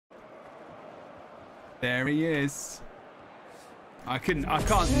There he is. I can't not.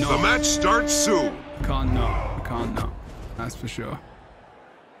 The match starts soon. I can't not. That's for sure.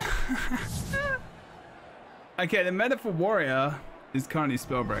 Okay, the meta for warrior is currently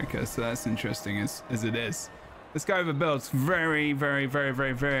spellbreaker, so that's interesting as it is. Let's go over builds very, very, very,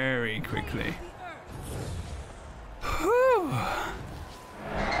 very, very quickly. Whew.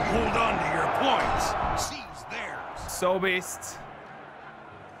 Hold on to your points. Seize theirs. Soul Beast.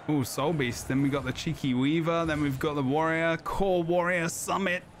 Ooh, Soul Beast. Then we got the Cheeky Weaver. Then we've got the Warrior, Core Warrior,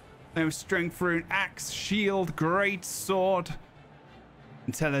 Summit. Then with Strength Rune, Axe, Shield, Great Sword,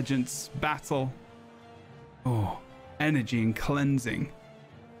 Intelligence, Battle. Oh, Energy and Cleansing.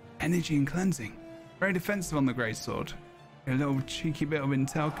 Energy and Cleansing. Very defensive on the Great Sword. A little cheeky bit of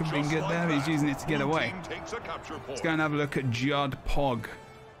intel could be good there. He's using it to get away. Let's go and have a look at Judd Pog.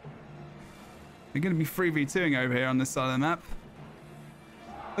 They're going to be 3v2ing over here on this side of the map.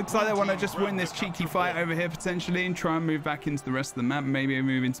 Looks like they want to just win this cheeky fight over here potentially and try and move back into the rest of the map. Maybe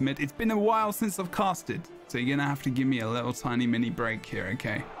move into mid. It's been a while since I've casted, so you're going to have to give me a little tiny mini break here,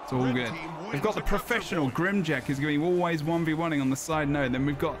 okay? It's all good. We've got the professional Grimjack is going to be always 1v1ing on the side node. Then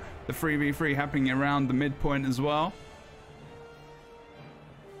we've got the 3v3 happening around the midpoint as well.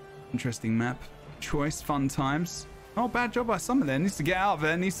 Interesting map choice, fun times. Oh, bad job by Summit there. Needs to get out of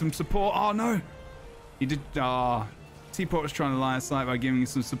there. Needs some support. Oh, no. He did. Teapot was trying to line of sight by giving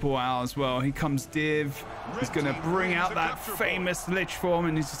some support out as well. Here comes Div. He's going to bring out that famous Lich form,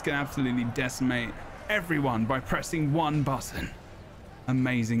 and he's just going to absolutely decimate everyone by pressing one button.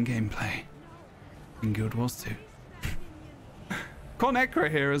 Amazing gameplay. In Guild Wars 2. Cornecra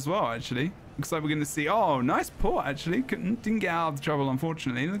here as well, actually. Looks like we're going to see... Oh, nice port, actually. Didn't get out of trouble,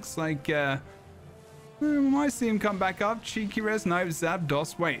 unfortunately. Looks like... we might see him come back up. Cheeky Res. No,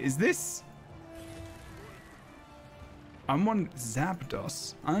 Zapdos. Wait, is this... I'm one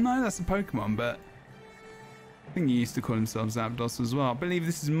Zapdos. I don't know that's a Pokemon, but I think he used to call himself Zapdos as well. I believe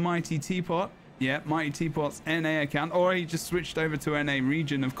this is Mighty Teapot. Yeah, Mighty Teapot's NA account. Or he just switched over to NA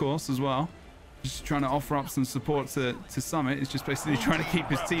region, of course, as well. Just trying to offer up some support to Summit. It's just basically trying to keep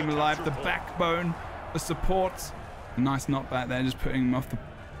his team alive. The backbone, the support. A nice knockback there, just putting him off the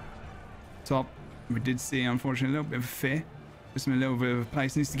top. We did see, unfortunately, a little bit of fear. Puts him in a little bit of a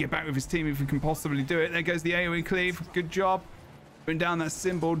place. Needs to get back with his team if he can possibly do it. There goes the AoE cleave. Good job. Putting down that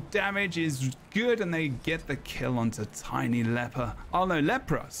symbol. Damage is good, and they get the kill onto Tiny Leper. Oh no,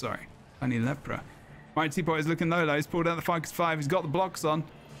 Lepra. Sorry. Tiny Lepra. Mighty Teapot is looking low. He's pulled out the Focus 5. He's got the blocks on.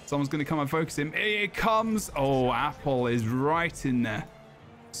 Someone's going to come and focus him. Here it comes. Oh, Apple is right in there.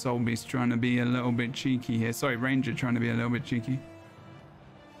 Soul Beast trying to be a little bit cheeky here. Sorry, Ranger trying to be a little bit cheeky.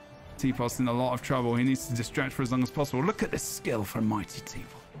 Teapot's in a lot of trouble. He needs to distract for as long as possible. Look at the skill from Mighty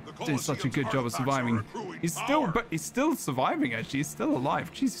Teapot. Doing such a good job of surviving. He's still surviving, actually. He's still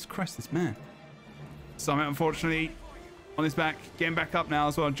alive. Jesus Christ, this man. Summit, unfortunately, on his back. Getting back up now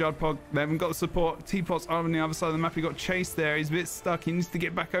as well. Judpog, they haven't got the support. Teapot's on the other side of the map. He got chased there. He's a bit stuck. He needs to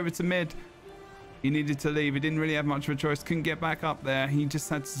get back over to mid. He needed to leave. He didn't really have much of a choice. Couldn't get back up there. He just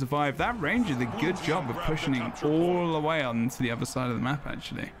had to survive. That Ranger did a good job of pushing him all the way on to the other side of the map,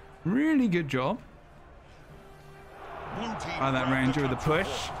 actually. Really good job by that Ranger with a push.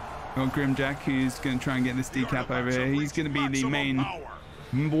 Got Grimjack, who's going to try and get this decap over here. He's going to be the main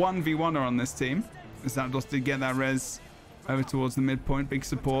 1v1er on this team. Zapdos did get that res over towards the midpoint. Big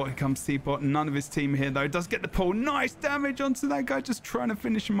support. Here comes Teapot. None of his team here, though. Does get the pull. Nice damage onto that guy. Just trying to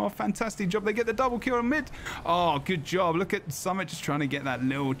finish him off. Fantastic job. They get the double kill on mid. Oh, good job. Look at Summit just trying to get that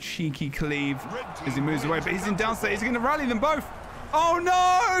little cheeky cleave as he moves away. But he's in downstate. He's going to rally them both. Oh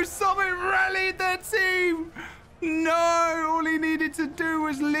no! Summit rallied their team! No! All he needed to do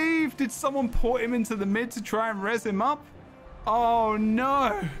was leave. Did someone port him into the mid to try and res him up? Oh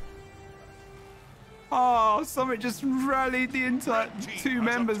no! Oh, Summit just rallied the entire two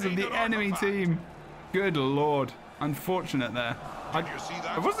members of the enemy team. Good lord. Unfortunate there.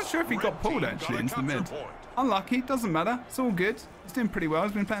 I wasn't sure if he got pulled actually into the mid. Unlucky. Doesn't matter. It's all good. He's doing pretty well.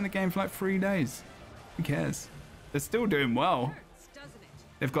 He's been playing the game for like 3 days. Who cares? They're still doing well.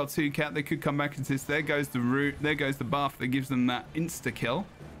 They've got 2 cat. They could come back into this. There goes the root. There goes the buff that gives them that insta kill.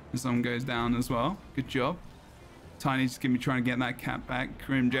 And someone goes down as well. Good job. Tiny's just going to be trying to get that cat back.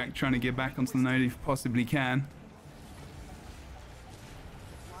 Grimjack trying to get back onto the node if he possibly can.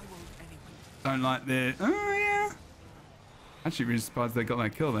 Don't like the... Oh, yeah. Actually, really surprised they got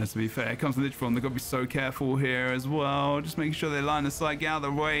that kill there, to be fair. Here comes the Lich form. They've got to be so careful here as well. Just making sure they line the sight, get out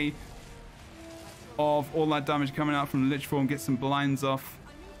of the way of all that damage coming out from the Lich form. Get some blinds off.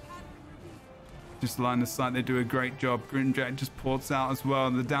 Just line the sight. They do a great job. Grimjack just ports out as well.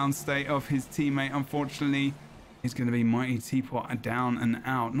 The downstate of his teammate, unfortunately, is going to be Mighty Teapot down and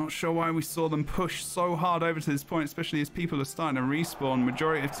out. Not sure why we saw them push so hard over to this point, especially as people are starting to respawn.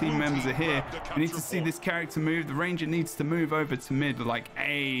 Majority of team members are here. We need to see this character move. The ranger needs to move over to mid like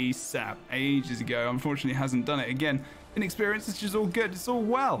ASAP, ages ago. Unfortunately, hasn't done it again. Inexperience, it's just all good. It's all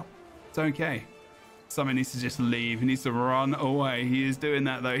well. It's okay. Summit needs to just leave. He needs to run away. He is doing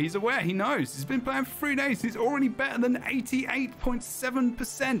that though. He's aware. He knows. He's been playing for 3 days. He's already better than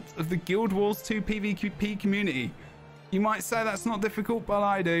 88.7% of the Guild Wars 2 PvP community. You might say that's not difficult, but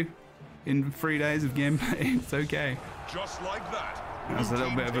I do. In 3 days of gameplay, it's okay. Just like that. That was a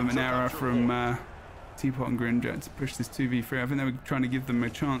little bit of an error from Teapot and Grimjet to push this 2v3. I think they were trying to give them a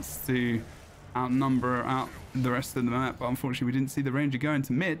chance to outnumber out the rest of the map, but unfortunately we didn't see the Ranger go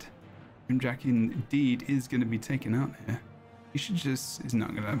into mid. Grimjack indeed is going to be taken out here. He should just... He's not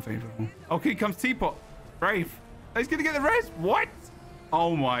going to have favorable. Okay, here comes Teapot. Brave. He's going to get the res. What?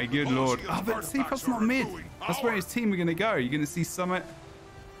 Oh my good lord. Oh, but Teapot's not mid. That's where his team are going to go. You're going to see Summit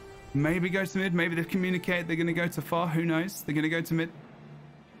maybe go to mid. Maybe they've communicated they're going to go to far. Who knows? They're going to go to mid.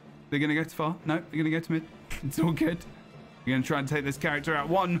 They're going to go to far. No, they're going to go to mid. It's all good. We're going to try and take this character out.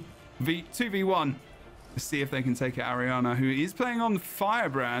 2v1. Let's see if they can take out Ariana, who is playing on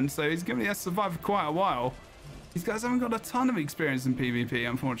Firebrand, so he's going to have to survive for quite a while. These guys haven't got a ton of experience in PvP,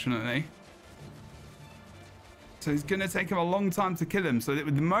 unfortunately. So it's going to take him a long time to kill him. So at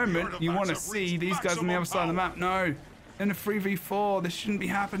the moment, you want to see these guys on the other side of the map. No, in a 3v4, this shouldn't be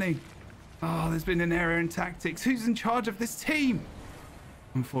happening. Oh, there's been an error in tactics. Who's in charge of this team?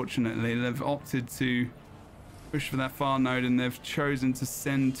 Unfortunately, they've opted to push for that far node, and they've chosen to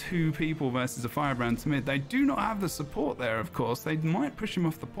send 2 people versus a Firebrand to mid. They do not have the support there, of course. They might push him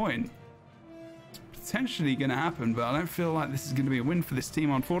off the point. It's potentially going to happen, but I don't feel like this is going to be a win for this team,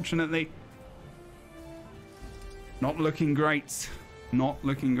 unfortunately. Not looking great. Not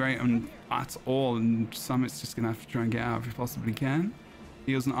looking great at all, and Summit's just going to have to try and get out if he possibly can.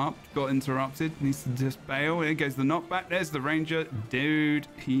 He wasn't up, got interrupted, needs to just bail. Here goes the knockback. There's the Ranger. Dude,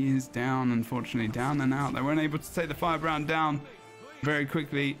 he is down, unfortunately. Down and out. They weren't able to take the Firebrand down very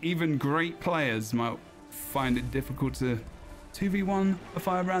quickly. Even great players might find it difficult to 2v1 a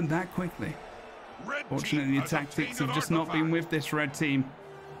Firebrand that quickly. Fortunately, the tactics have just not been with this red team.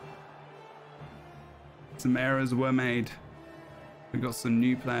 Some errors were made. We've got some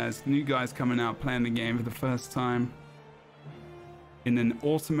new players, new guys coming out playing the game for the first time in an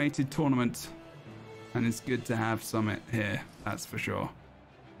automated tournament, and it's good to have Summit here, that's for sure.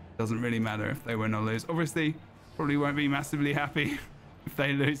 Doesn't really matter if they win or lose. Obviously, probably won't be massively happy if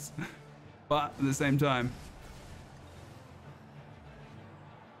they lose, but at the same time,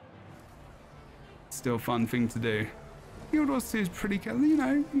 still a fun thing to do. Guild Wars 2 is pretty cool, you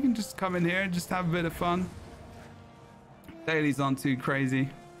know, you can just come in here and just have a bit of fun. Dailies aren't too crazy.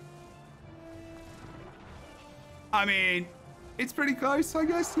 I mean, it's pretty close, I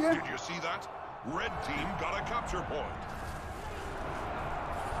guess, yeah. Did you see that? Red team got a capture point.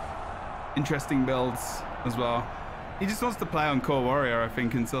 Interesting builds as well. He just wants to play on Core Warrior, I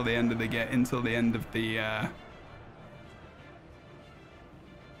think, until the end of the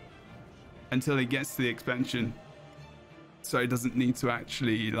until he gets to the expansion. So he doesn't need to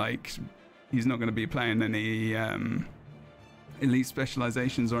actually, like, he's not going to be playing any elite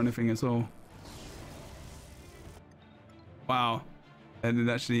specializations or anything at all. Wow. They did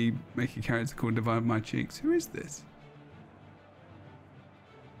actually make a character called Divide My Cheeks. Who is this?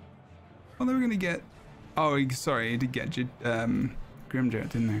 Oh, they were going to get... Oh, sorry, he did get Grimjet,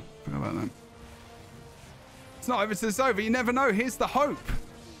 didn't they? Forgot about that. It's not over till it's over. You never know. Here's the hope.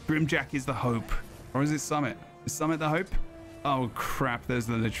 Grimjack is the hope. Or is it Summit? Is Summit the hope? Oh, crap. There's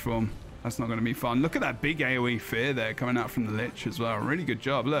the Lich form. That's not going to be fun. Look at that big AoE fear there coming out from the Lich as well. Really good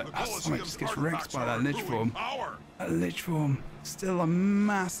job. Look, Summit just gets wrecked by that Lich form. That Lich form. Still a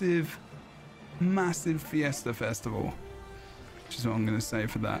massive, massive Fiesta Festival. Which is what I'm going to say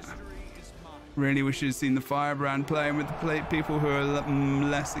for that. Really wish you'd seen the Firebrand playing with the people who are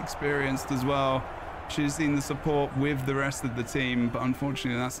less experienced as well. Should have seen the support with the rest of the team, but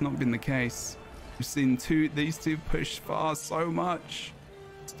unfortunately that's not been the case. We've seen these two push far so much.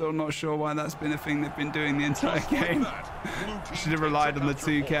 Still not sure why that's been a thing they've been doing the entire game. Should have relied on the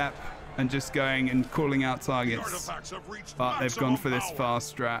 2-cap and just going and calling out targets. But they've gone for this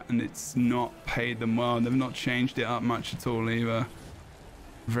fast strat and it's not paid them well. They've not changed it up much at all either.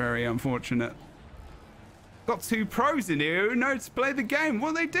 Very unfortunate. Got 2 pros in here who know to play the game. What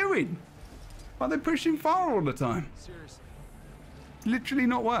are they doing? Why are they pushing far all the time? Literally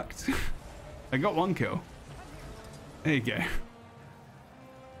not worked. They got 1 kill. There you go.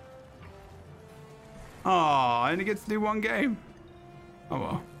 Oh, I only get to do 1 game. Oh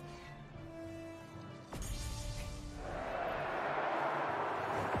well.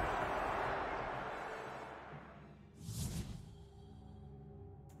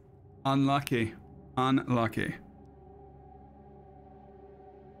 Unlucky. Unlucky.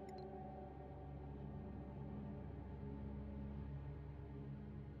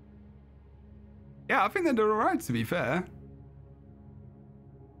 Yeah, I think they're all right, to be fair.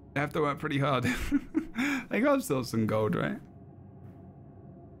 They have to work pretty hard. They got themselves some gold, right?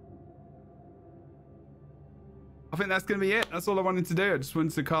 I think that's going to be it. That's all I wanted to do. I just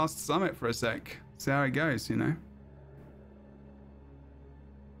wanted to cast Summit for a sec. See how it goes, you know?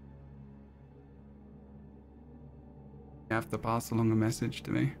 You have to pass along a message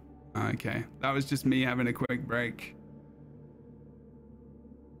to me. Okay. That was just me having a quick break.